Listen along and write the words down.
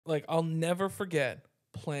like, I'll never forget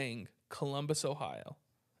playing Columbus, Ohio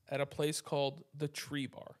at a place called the Tree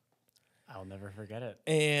Bar. I'll never forget it.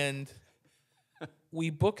 And we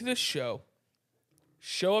book this show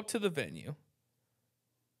up to the venue,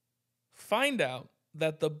 find out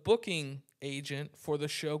that the booking agent for the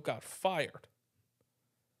show got fired.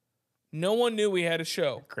 No one knew we had a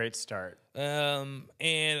show. Great start.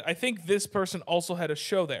 And I think this person also had a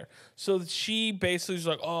show there. So she basically was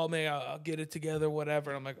like, oh, man, I'll get it together,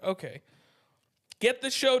 whatever. And I'm like, okay. Get the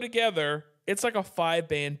show together. It's like a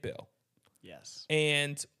 5-band bill. Yes.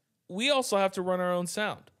 And we also have to run our own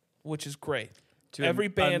sound, which is great. Every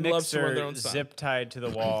band loves to run their own sound. Zip tied to the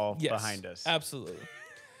wall Yes, behind us. Absolutely.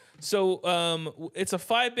 So it's a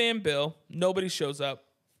 5-band bill. Nobody shows up.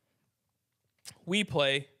 We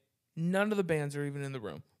play. None of the bands are even in the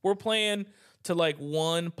room. We're playing to like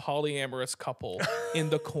one polyamorous couple in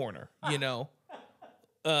the corner, you know,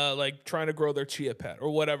 like trying to grow their chia pet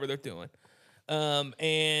or whatever they're doing.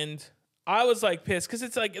 And I was like pissed because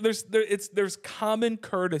it's like there's common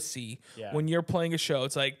courtesy when you're playing a show.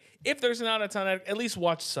 It's like if there's an out of town, at least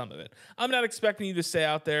watch some of it. I'm not expecting you to stay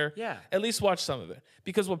out there. Yeah. At least watch some of it,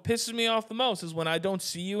 because what pisses me off the most is when I don't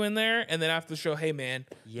see you in there, and then after the show, hey man,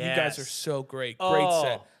 you guys are so great, great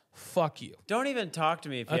set. Fuck you. Don't even talk to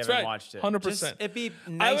me if you That's haven't right. watched it. 100%. It'd be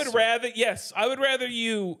nicer. I would rather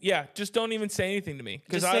you, just don't even say anything to me.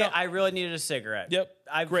 Just say, I really needed a cigarette. Yep.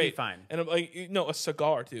 I'd be fine. And I'm like, no, a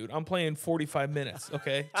cigar, dude. I'm playing 45 minutes,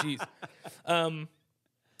 okay? Jeez.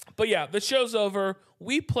 But yeah, the show's over.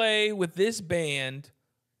 We play with this band,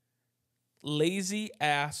 Lazy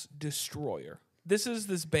Ass Destroyer. This is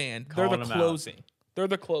this band. They're the closing. They're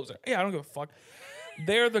the closer. Yeah, I don't give a fuck.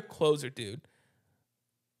 They're the closer, dude.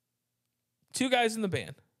 2 guys in the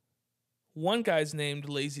band. One guy's named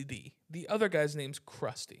Lazy D. The other guy's name's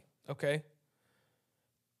Krusty. Okay?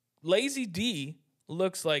 Lazy D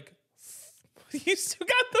looks like... You still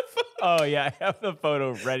got the photo? Oh, yeah. I have the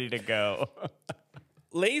photo ready to go.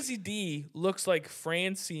 Lazy D looks like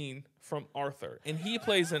Francine from Arthur. And he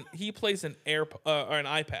plays an iPod.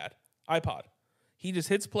 He just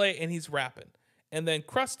hits play and he's rapping. And then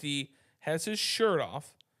Krusty has his shirt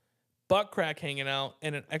off, butt crack hanging out,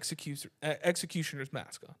 and an executioner's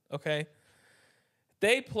mask on. Okay,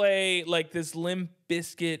 they play like this Limp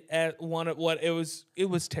Bizkit at one at what it was. It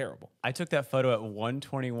was terrible. I took that photo at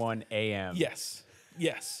 1:21 a.m. Yes,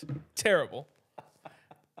 terrible.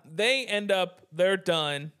 They end up, they're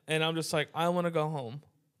done, and I'm just like, I want to go home.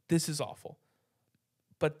 This is awful.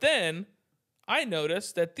 But then I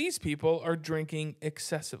noticed that these people are drinking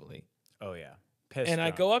excessively. Oh yeah, pissed. And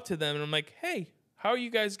I go up to them and I'm like, hey, how are you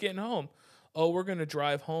guys getting home? Oh, we're going to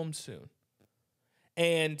drive home soon.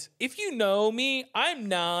 And if you know me, I'm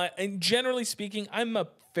not, and generally speaking, I'm a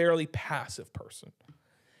fairly passive person.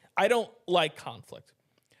 I don't like conflict.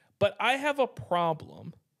 But I have a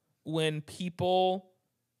problem when people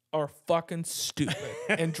are fucking stupid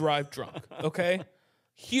and drive drunk, okay?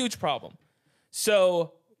 Huge problem.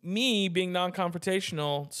 So me being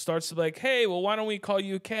non-confrontational starts to be like, hey, well, why don't we call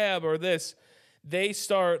you a cab or this? They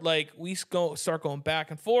start like start going back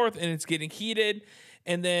and forth, and it's getting heated.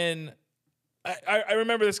 And then I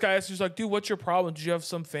remember this guy was like, "Dude, what's your problem? Did you have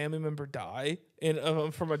some family member die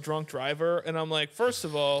from a drunk driver?" And I'm like, first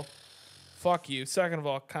of all, fuck you. Second of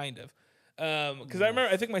all, kind of, because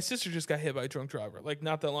I think my sister just got hit by a drunk driver like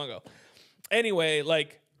not that long ago. Anyway,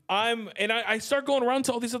 like I start going around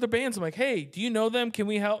to all these other bands. I'm like, hey, do you know them? Can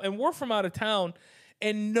we help? And we're from out of town.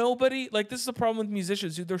 And nobody, like, this is the problem with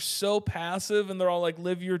musicians, dude. They're so passive and they're all like,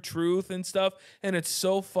 live your truth and stuff. And it's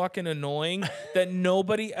so fucking annoying that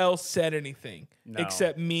nobody else said anything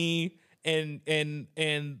except me and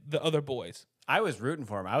the other boys. I was rooting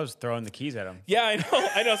for him. I was throwing the keys at him. Yeah, I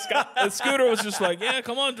know. Scooter was just like, yeah,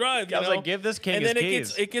 come on, drive. I was like, give this king his keys.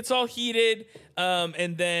 And then it gets all heated.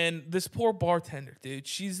 And then this poor bartender, dude,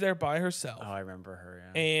 she's there by herself. Oh, I remember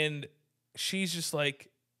her, yeah. And she's just like,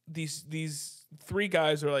 these 3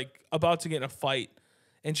 guys are like about to get in a fight,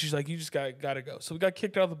 and she's like, you just gotta go. So we got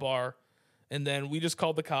kicked out of the bar, and then we just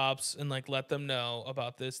called the cops and like let them know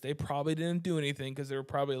about this. They probably didn't do anything because they were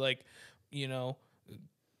probably like, you know,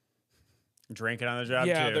 drinking on the job.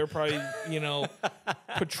 Yeah, too. they're probably, you know,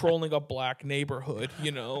 patrolling a black neighborhood,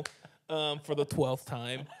 you know, for the 12th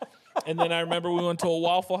time. And then I remember we went to a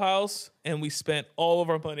Waffle House and we spent all of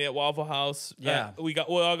our money at Waffle House. Yeah, we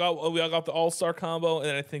all got the All-Star combo,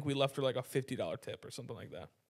 and I think we left her like a $50 tip or something like that.